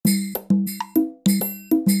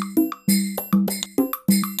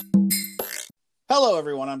Hello,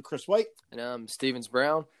 everyone. I'm Chris White. And I'm Stevens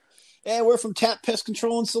Brown. And we're from TAP Pest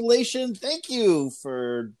Control Installation. Thank you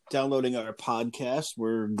for downloading our podcast.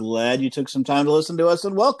 We're glad you took some time to listen to us,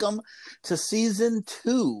 and welcome to Season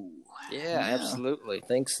 2. Yeah, absolutely.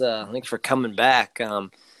 Thanks for coming back.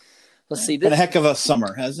 Let's see. Been a heck of a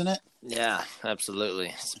summer, hasn't it? Yeah, absolutely.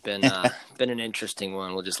 It's been been an interesting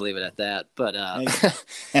one. We'll just leave it at that. But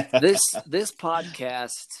this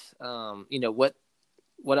podcast,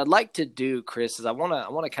 what I'd like to do, Chris, is I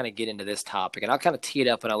want to kind of get into this topic, and I'll kind of tee it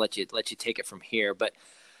up, and I'll let you take it from here. But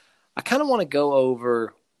I kind of want to go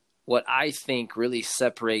over what I think really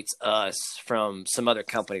separates us from some other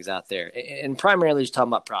companies out there, and primarily just talking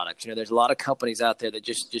about products. There's a lot of companies out there that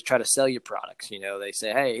just try to sell you products. They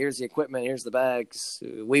say, "Hey, here's the equipment, here's the bags.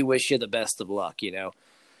 We wish you the best of luck."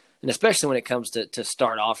 And especially when it comes to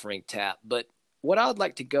start offering TAP. But what I would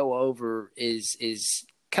like to go over is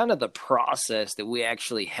kind of the process that we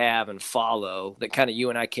actually have and follow, that kind of you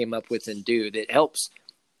and I came up with and do, that helps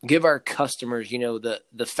give our customers,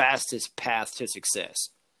 the fastest path to success.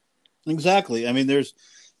 Exactly. I mean, there's,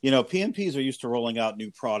 PMPs are used to rolling out new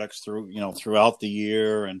products throughout the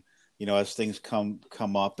year, and, as things come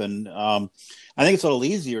up. And I think it's a little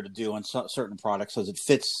easier to do on certain products as it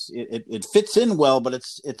fits in well, but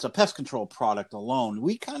it's a pest control product alone.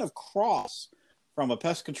 We kind of cross from a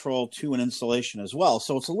pest control to an installation as well.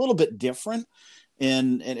 So it's a little bit different,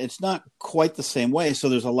 and it's not quite the same way. So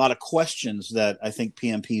there's a lot of questions that I think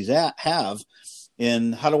PMPs have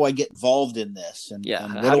in how do I get involved in this? And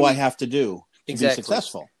what do I have to do to be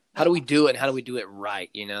successful? How do we do it? And how do we do it right?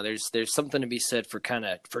 There's something to be said for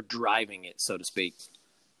driving it, so to speak.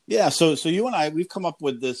 Yeah. So you and I, we've come up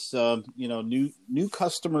with this, new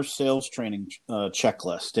customer sales training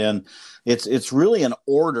checklist, and it's really an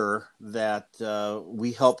order that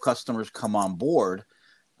we help customers come on board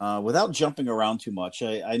without jumping around too much.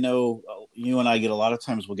 I know you and I get a lot of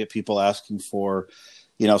times we'll get people asking for,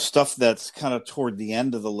 stuff that's kind of toward the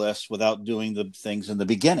end of the list without doing the things in the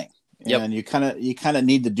beginning. Yep. And you kind of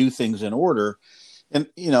need to do things in order, and,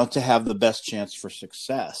 to have the best chance for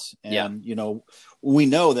success. And, we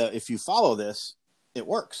know that if you follow this, it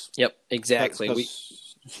works. Yep, exactly.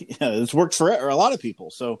 It's worked for a lot of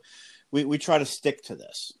people. So we try to stick to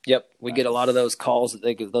this. Yep. We get a lot of those calls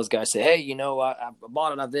that those guys say, "Hey, I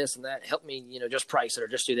bought it on this and that. Help me, just price it or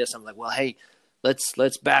just do this." I'm like, well, hey,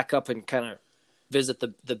 let's back up and kind of visit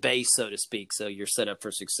the base, so to speak. So you're set up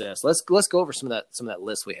for success. Let's go over some of that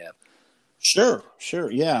list we have. Sure.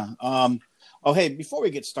 Yeah. Oh, hey, before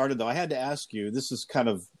we get started, though, I had to ask you, this is kind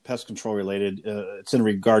of pest control related. It's in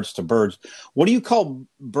regards to birds. What do you call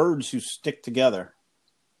birds who stick together?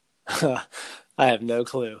 I have no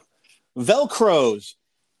clue. Velcros.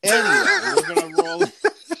 Anyway, we're going to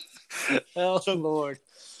roll. Lord.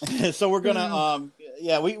 So we're going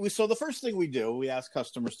to, so the first thing we ask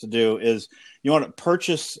customers to do is you want to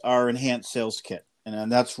purchase our enhanced sales kit.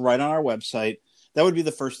 And that's right on our website. That would be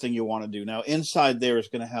the first thing you want to do. Now, inside there is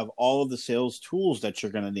going to have all of the sales tools that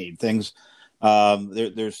you're going to need. Things,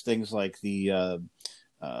 there's things like the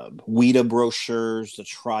WIDA brochures, the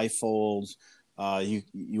trifolds.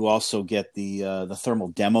 You also get the thermal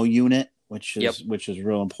demo unit, which is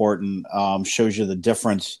real important. Shows you the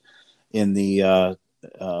difference in the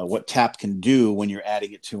what TAP can do when you're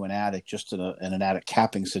adding it to an attic, just in an attic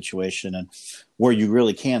capping situation, and where you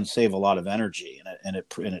really can save a lot of energy, and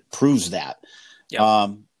it proves that.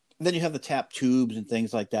 Yep. Then you have the TAP tubes and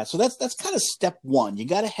things like that. So that's kind of step one. You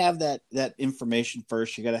got to have that information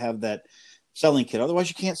first. You got to have that selling kit. Otherwise,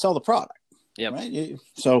 you can't sell the product. Yeah. Right.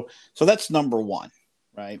 So that's number one.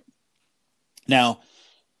 Right. Now,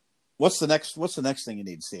 what's the next thing you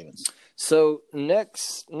need, Stevens? So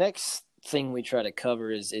next thing we try to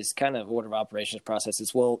cover is kind of order of operations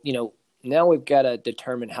processes. Well, now we've got to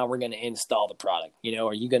determine how we're going to install the product.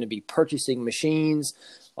 Are you going to be purchasing machines?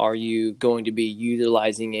 Are you going to be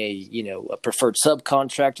utilizing a preferred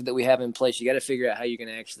subcontractor that we have in place? You got to figure out how you're going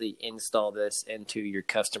to actually install this into your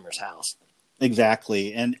customer's house.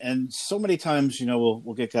 Exactly. And so many times,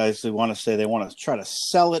 we'll get guys who want to say they want to try to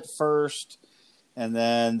sell it first, and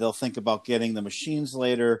then they'll think about getting the machines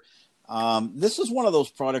later. This is one of those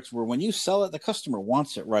products where when you sell it, the customer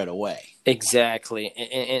wants it right away. Exactly.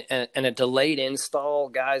 And a delayed install,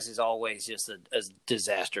 guys, is always just a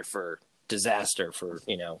disaster for.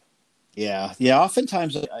 Yeah.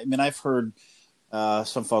 Oftentimes, I mean, I've heard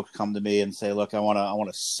some folks come to me and say, "Look, I want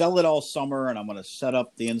to sell it all summer, and I'm going to set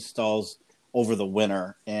up the installs over the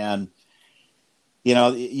winter." And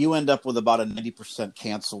you end up with about a 90%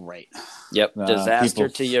 cancel rate. Yep, disaster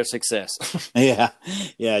to your success. Yeah.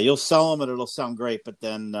 You'll sell them, and it'll sound great, but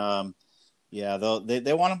then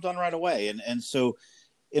they want them done right away, and so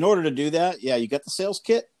in order to do that, you got the sales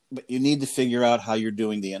kit, but you need to figure out how you're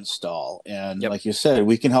doing the install. And like you said,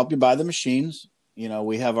 we can help you buy the machines.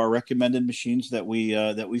 We have our recommended machines that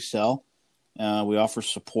we sell. We offer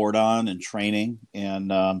support on and training.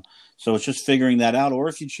 And so it's just figuring that out. Or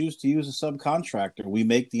if you choose to use a subcontractor, we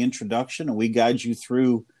make the introduction and we guide you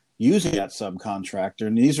through using that subcontractor.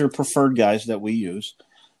 And these are preferred guys that we use.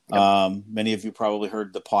 Many of you probably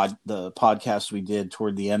heard the podcast we did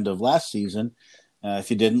toward the end of last season.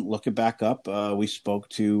 If you didn't, look it back up. We spoke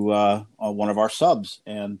to one of our subs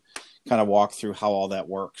and kind of walked through how all that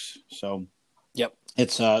works. So,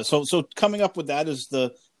 it's so coming up with that is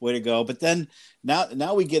the way to go. But then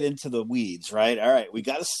now we get into the weeds, right? All right, we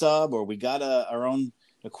got a sub or we got our own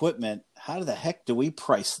equipment. How the heck do we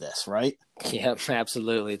price this, right? Yeah,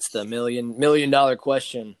 absolutely. It's the million dollar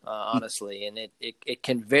question, honestly, and it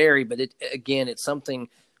can vary, but it's something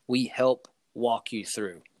we help walk you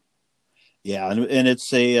through. Yeah, and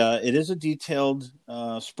it is a detailed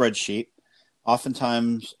spreadsheet.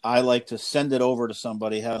 Oftentimes, I like to send it over to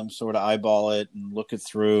somebody, have them sort of eyeball it and look it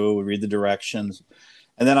through, read the directions,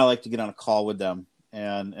 and then I like to get on a call with them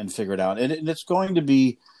and figure it out. And it's going to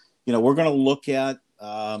be, we're going to look at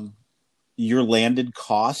your landed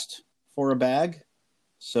cost for a bag.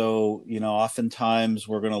 So, oftentimes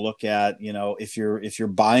we're going to look at, if you're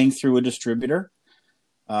buying through a distributor,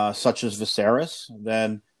 such as Viserys,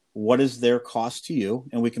 then what is their cost to you?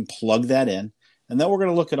 And we can plug that in. And then we're going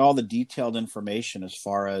to look at all the detailed information as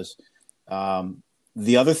far as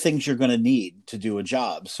the other things you're going to need to do a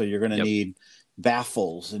job. So you're going to need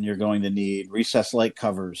baffles, and you're going to need recessed light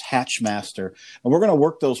covers, Hatchmaster. And we're going to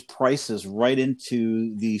work those prices right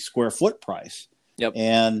into the square foot price.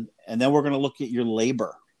 And then we're going to look at your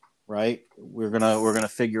labor, right? We're going to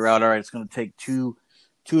figure out, all right, it's going to take two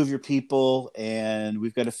of your people, and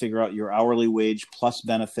we've got to figure out your hourly wage plus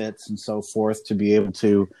benefits and so forth to be able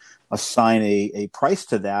to assign a price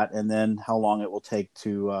to that, and then how long it will take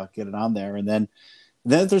to get it on there. And then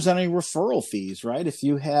if there's any referral fees, right? If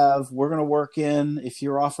we're going to work in, if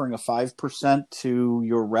you're offering a 5% to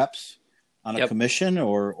your reps on a commission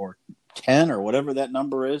or 10 or whatever that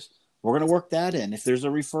number is, we're going to work that in. If there's a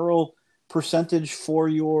referral percentage for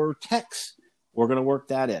your techs, we're going to work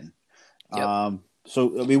that in.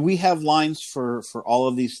 So, we have lines for all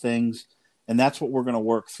of these things, and that's what we're going to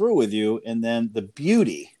work through with you. And then the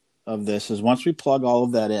beauty of this is once we plug all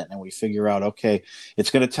of that in and we figure out, okay,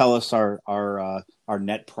 it's going to tell us our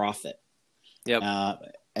net profit. And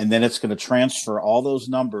then it's going to transfer all those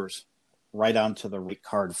numbers right onto the rate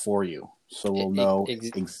card for you. So we'll know.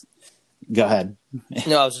 Go ahead.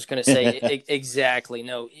 No, I was just going to say exactly.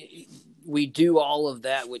 No, we do all of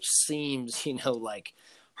that, which seems, like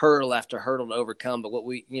hurdle after hurdle to overcome. But what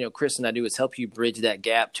we, Chris and I do is help you bridge that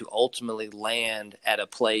gap to ultimately land at a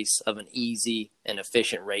place of an easy and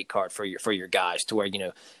efficient rate card for your guys, to where,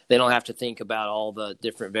 they don't have to think about all the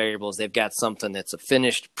different variables. They've got something that's a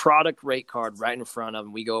finished product rate card right in front of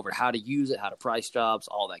them. We go over how to use it, how to price jobs,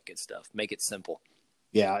 all that good stuff. Make it simple.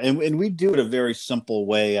 Yeah. And we do it a very simple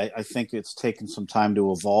way. I think it's taken some time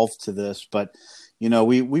to evolve to this, but,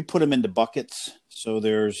 we put them into buckets. So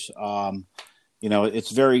there's,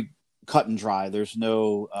 it's very cut and dry. There's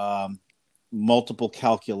no multiple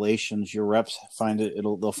calculations. Your reps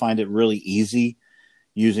they'll find it really easy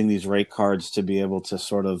using these rate cards to be able to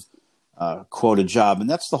sort of quote a job. And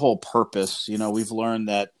that's the whole purpose. We've learned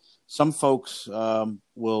that some folks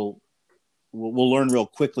will learn real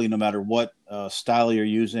quickly no matter what style you're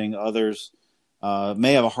using. Others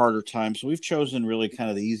may have a harder time. So we've chosen really kind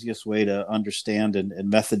of the easiest way to understand and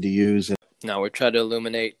method to use. No, we're trying to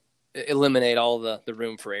eliminate all the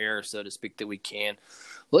room for error, so to speak, that we can.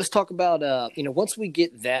 Let's talk about, once we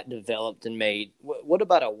get that developed and made, what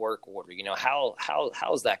about a work order? How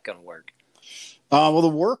is that going to work? Well, the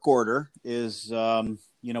work order is,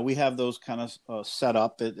 we have those kind of set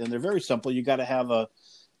up, and they're very simple. You got to have most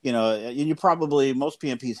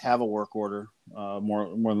PMPs have a work order, more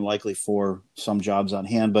than likely for some jobs on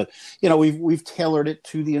hand, but we've tailored it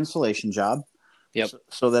to the installation job.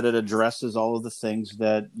 So that it addresses all of the things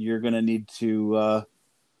that you're going to need to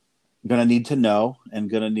know and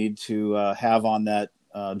going to need to have on that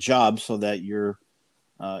job, so that your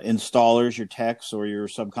installers, your techs, or your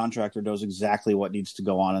subcontractor knows exactly what needs to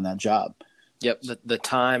go on in that job. The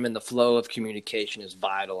time and the flow of communication is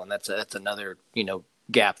vital, and that's another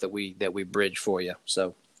gap that we bridge for you.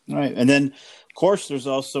 So all right, and then of course there's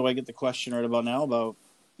also, I get the question right about now about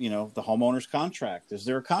the homeowner's contract. Is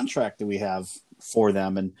there a contract that we have for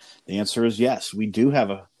them? And the answer is yes. We do have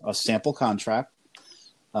a sample contract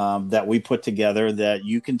that we put together that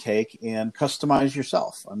you can take and customize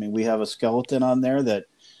yourself. I mean, we have a skeleton on there that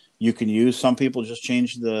you can use. Some people just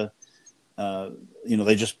change the,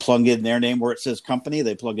 they just plug in their name where it says company.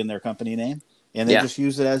 They plug in their company name, and they just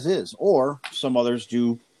use it as is. Or some others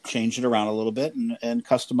do change it around a little bit and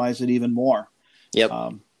customize it even more. Yep.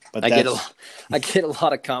 But I get a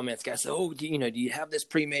lot of comments. Guys say, "Oh, do you have this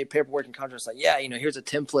pre-made paperwork and contracts?" Like, yeah, here's a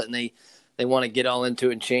template, and they want to get all into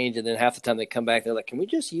it and change, and then half the time they come back, they're like, "Can we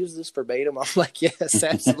just use this verbatim?" I'm like, "Yes,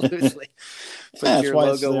 absolutely." Put your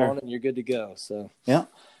logo on, and you're good to go. So yeah,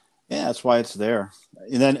 that's why it's there.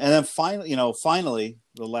 And then finally,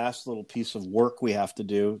 the last little piece of work we have to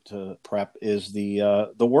do to prep is the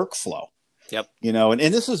workflow. Yep. And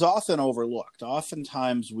this is often overlooked.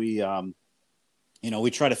 Oftentimes we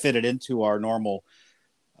try to fit it into our normal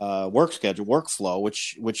work schedule, workflow,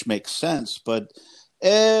 which makes sense, but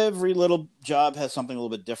every little job has something a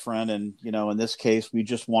little bit different. And, in this case, we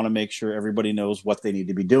just want to make sure everybody knows what they need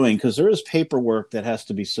to be doing, because there is paperwork that has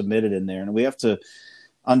to be submitted in there. And we have to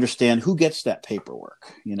understand who gets that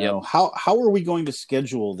paperwork. How are we going to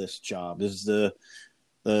schedule this job? Is the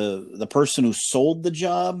person who sold the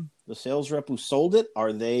job, the sales rep who sold it,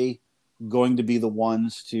 are they going to be the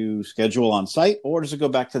ones to schedule on site, or does it go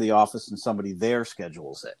back to the office and somebody there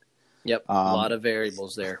schedules it? Yep. A lot of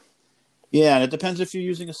variables there. Yeah. And it depends if you're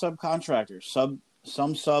using a subcontractor.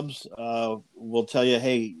 Some subs will tell you,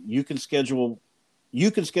 hey, you can schedule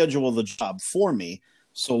the job for me,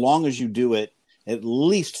 so long as you do it at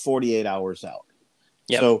least 48 hours out.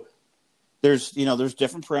 Yep. So there's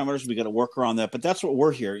different parameters. We got to work around that, but that's what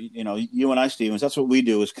we're here. You and I, Stevens, that's what we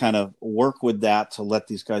do, is kind of work with that to let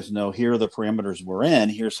these guys know, here are the parameters we're in,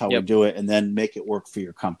 here's how we do it, and then make it work for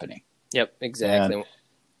your company. Yep, exactly.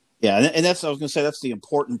 And that's, I was going to say, that's the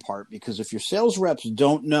important part, because if your sales reps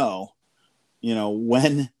don't know,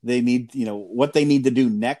 when they need, what they need to do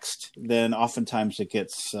next, then oftentimes it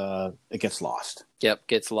gets lost. Yep,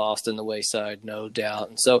 gets lost in the wayside, no doubt.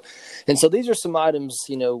 And so these are some items,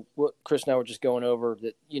 what Chris and I were just going over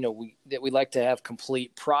that, we like to have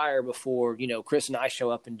complete prior before, Chris and I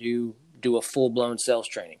show up and do a full-blown sales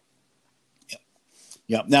training.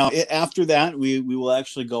 Yep. Now, after that, we will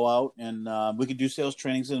actually go out and we can do sales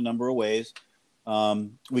trainings in a number of ways.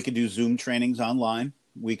 We can do Zoom trainings online.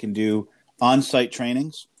 We can do on-site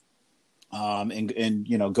trainings,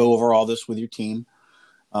 and go over all this with your team.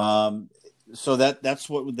 So that's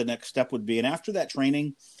what the next step would be. And after that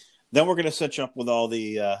training, then we're going to set you up with all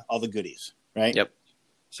the goodies, right? Yep.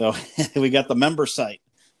 So we got the member site,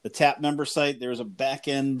 the TAP member site. There's a back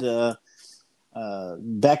end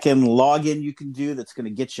login you can do that's going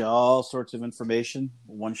to get you all sorts of information.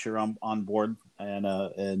 Once you're on board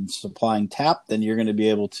and supplying TAP, then you're going to be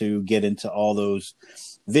able to get into all those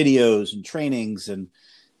videos and trainings and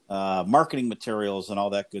marketing materials and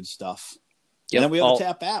all that good stuff. Yep. And then we have the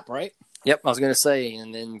TAP app, right? Yep, I was going to say,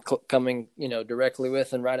 and then coming, directly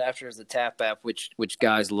with and right after is the TAP app, which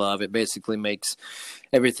guys love. It basically makes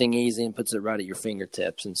everything easy and puts it right at your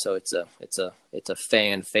fingertips, and so it's a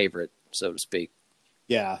fan favorite, so to speak.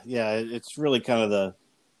 Yeah, it's really kind of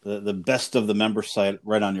the best of the member site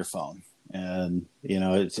right on your phone, and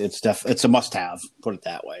it's a must-have. Put it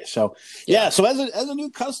that way. So so as a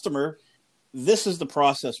new customer, this is the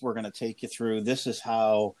process we're going to take you through. This is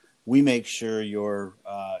how we make sure you're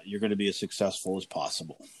going to be as successful as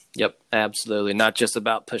possible. Yep, absolutely. Not just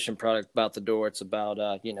about pushing product out the door. It's about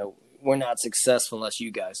we're not successful unless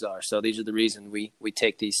you guys are. So these are the reasons we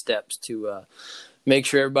take these steps to make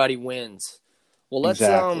sure everybody wins. Well, let's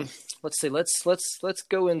see. Let's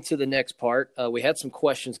go into the next part. We had some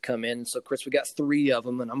questions come in. So Chris, we got 3 of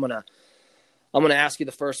them, and I'm gonna ask you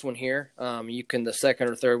the first one here. You can, the second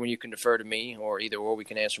or third one, you can defer to me, or either or we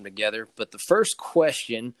can answer them together. But the first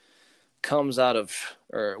question comes out of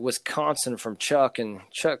Wisconsin from Chuck, and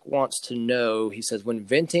Chuck wants to know, he says, when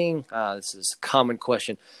venting, this is a common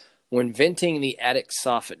question, when venting the attic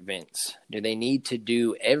soffit vents, do they need to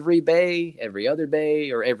do every bay, every other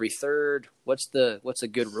bay, or every third? What's a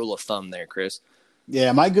good rule of thumb there, Chris?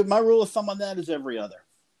 Yeah, my rule of thumb on that is every other.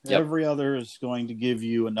 Yep. Every other is going to give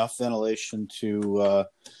you enough ventilation to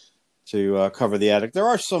cover the attic. There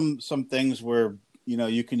are some things where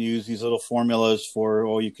you can use these little formulas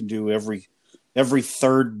for, you can do every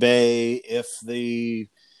third bay if the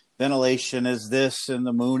ventilation is this and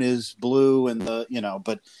the moon is blue and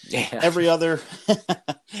but every other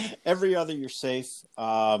you're safe,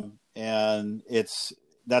 and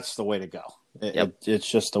that's the way to go. It's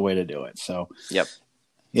just the way to do it. So yep.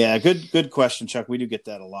 Yeah, good question, Chuck. We do get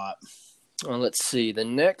that a lot. Well, let's see. The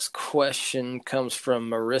next question comes from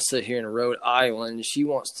Marissa here in Rhode Island. She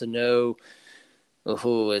wants to know,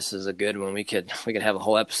 this is a good one. We could have a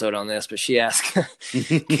whole episode on this, but she asks,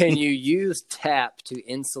 can you use TAP to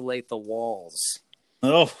insulate the walls?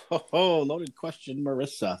 Loaded question,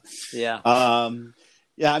 Marissa. Yeah.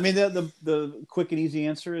 Yeah, I mean the quick and easy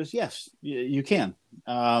answer is yes, you can.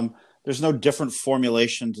 There's no different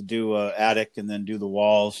formulation to do a attic and then do the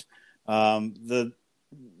walls. The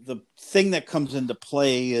thing that comes into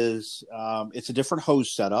play is it's a different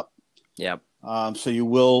hose setup. Yeah. So you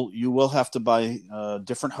will have to buy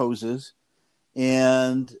different hoses,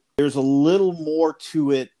 and there's a little more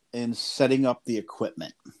to it in setting up the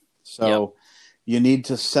equipment. So you need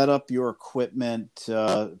to set up your equipment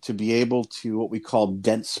to be able to what we call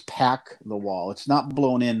dense pack the wall. It's not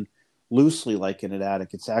blown in loosely like in an attic.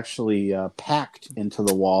 It's actually packed into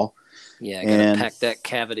the wall. Yeah, got to pack that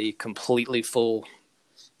cavity completely full.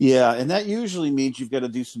 Yeah, and that usually means you've got to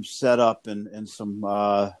do some setup and some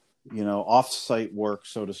off-site work,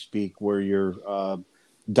 so to speak, where you're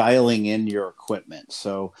dialing in your equipment.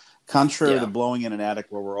 So contrary to blowing in an attic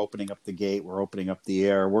where we're opening up the gate, we're opening up the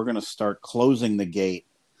air, we're going to start closing the gate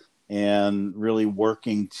and really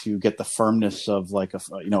working to get the firmness of like a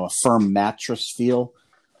firm mattress feel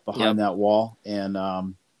behind that wall. And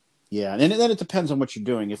and then it depends on what you're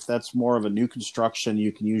doing. If that's more of a new construction,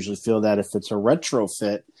 you can usually feel that. If it's a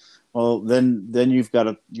retrofit, well, then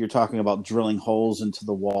you're talking about drilling holes into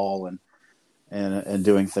the wall and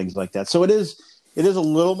doing things like that. So it is a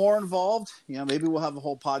little more involved. Maybe we'll have a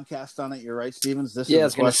whole podcast on it. You're right, Stevens. I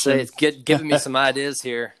was going to say, it's giving me some ideas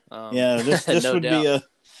here. This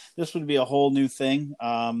would be a whole new thing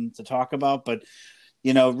to talk about, but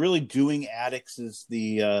really doing attics is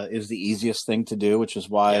the easiest thing to do, which is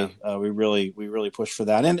why we really push for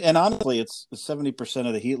that. And honestly, it's 70%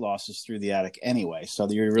 of the heat loss is through the attic anyway. So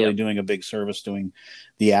you're really doing a big service doing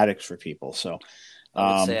the attics for people. So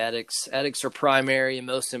I would say attics are primary and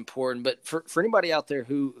most important. But for anybody out there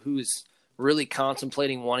who's really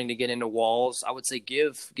contemplating wanting to get into walls, I would say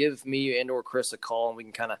give me and or Chris a call, and we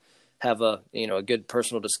can kind of have a good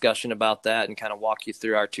personal discussion about that and kind of walk you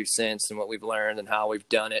through our 2 cents and what we've learned and how we've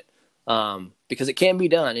done it. Because it can be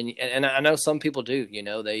done. And I know some people do,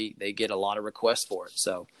 they get a lot of requests for it.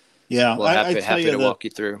 So we'll happy to walk you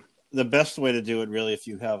through. The best way to do it, really, if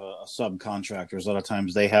you have a subcontractor, a lot of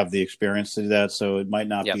times they have the experience to do that. So it might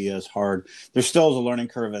not be as hard. There still is a learning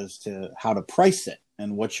curve as to how to price it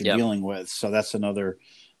and what you're dealing with. So that's another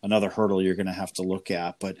hurdle you're going to have to look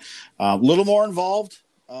at, but a little more involved.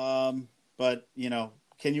 But can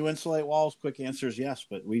you insulate walls? Quick answer is yes,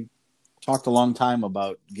 but we talked a long time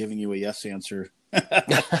about giving you a yes answer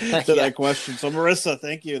to that question. So Marissa,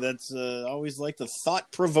 thank you. That's always like the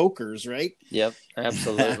thought provokers, right? Yep,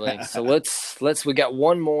 absolutely. So we got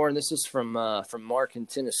one more, and this is from Mark in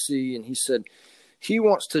Tennessee, and he said he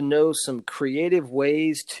wants to know some creative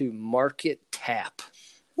ways to market tap.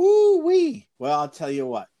 Woo-wee. Well, I'll tell you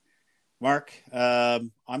what. Mark,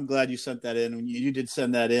 I'm glad you sent that in. You did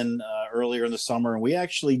send that in earlier in the summer, and we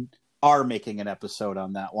actually are making an episode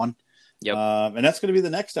on that one. Yep. And that's going to be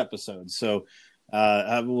the next episode. So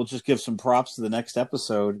we'll just give some props to the next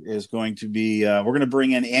episode is going to be, we're going to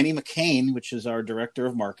bring in Annie McCain, which is our director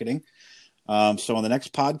of marketing. So on the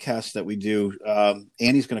next podcast that we do,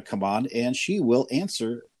 Annie's going to come on and she will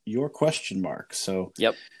answer your question, Mark. So,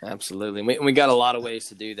 yep, absolutely. We got a lot of ways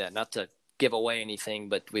to do that. Not to give away anything,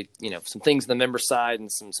 but we, some things on the member side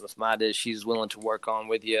and some ideas she's willing to work on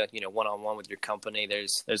with you, one-on-one with your company.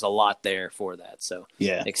 There's a lot there for that. So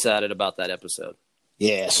excited about that episode.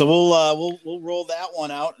 Yeah. So we'll roll that one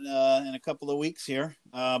out in a couple of weeks here.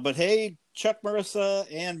 But hey, Chuck, Marissa,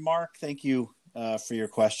 and Mark, thank you for your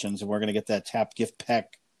questions. And we're going to get that TAP gift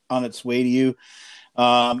pack on its way to you.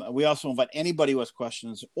 We also invite anybody who has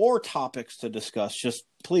questions or topics to discuss. Just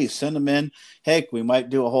please send them in. Heck, we might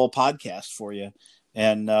do a whole podcast for you.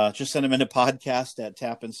 And just send them into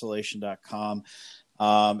podcast@tapinsulation.com.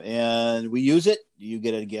 And we use it. You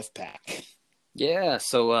get a gift pack. Yeah.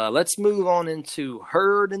 So let's move on into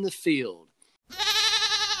Heard in the Field.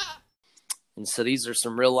 And so these are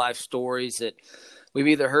some real life stories that we've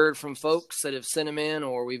either heard from folks that have sent them in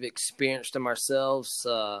or we've experienced them ourselves.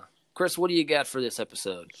 Chris, what do you got for this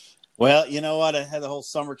episode? Well, you know what? I had the whole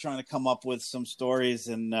summer trying to come up with some stories,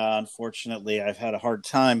 and unfortunately, I've had a hard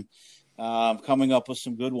time coming up with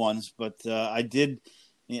some good ones. But I did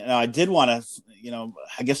want to,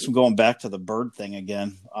 I guess I'm going back to the bird thing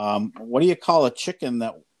again. What do you call a chicken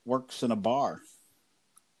that works in a bar?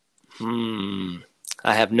 I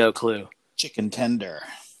have no clue. Chicken tender.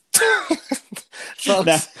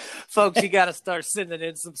 Folks, you got to start sending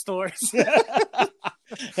in some stories.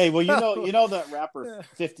 Hey, well, you know that rapper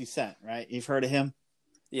 50 Cent, right? You've heard of him?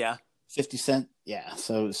 Yeah. 50 Cent? Yeah.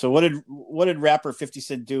 So what did rapper 50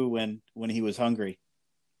 Cent do when he was hungry?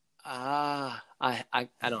 I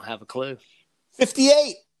don't have a clue.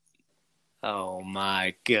 58. Oh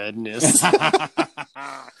my goodness.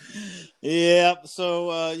 Yep.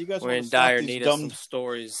 So you guys We're want in to stop dire these need dumb of some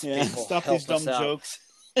stories. yeah, People, stop help these dumb us out. jokes.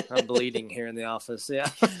 I'm bleeding here in the office. Yeah.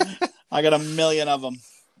 I got a million of them.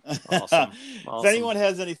 Awesome. If anyone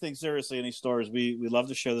has anything, seriously, any stories, we love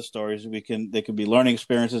to share the stories. They can be learning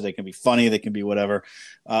experiences, they can be funny, they can be whatever.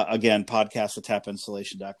 Again,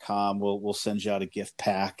 podcast@tapinsulation.com. We'll send you out a gift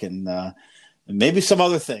pack and maybe some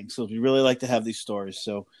other things. So we really like to have these stories.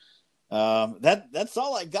 So that's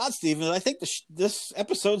all I got, Stephen. I think this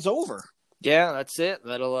episode's over. Yeah, that's it.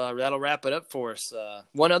 That'll wrap it up for us.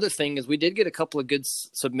 One other thing is we did get a couple of good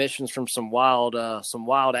submissions from some wild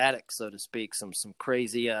addicts, so to speak, some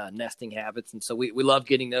crazy nesting habits, and so we love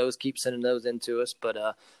getting those. Keep sending those in to us.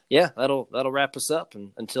 But yeah, that'll wrap us up.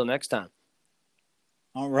 And until next time.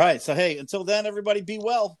 All right. So hey, until then, everybody be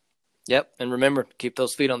well. Yep, and remember, keep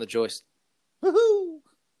those feet on the joist. Woohoo!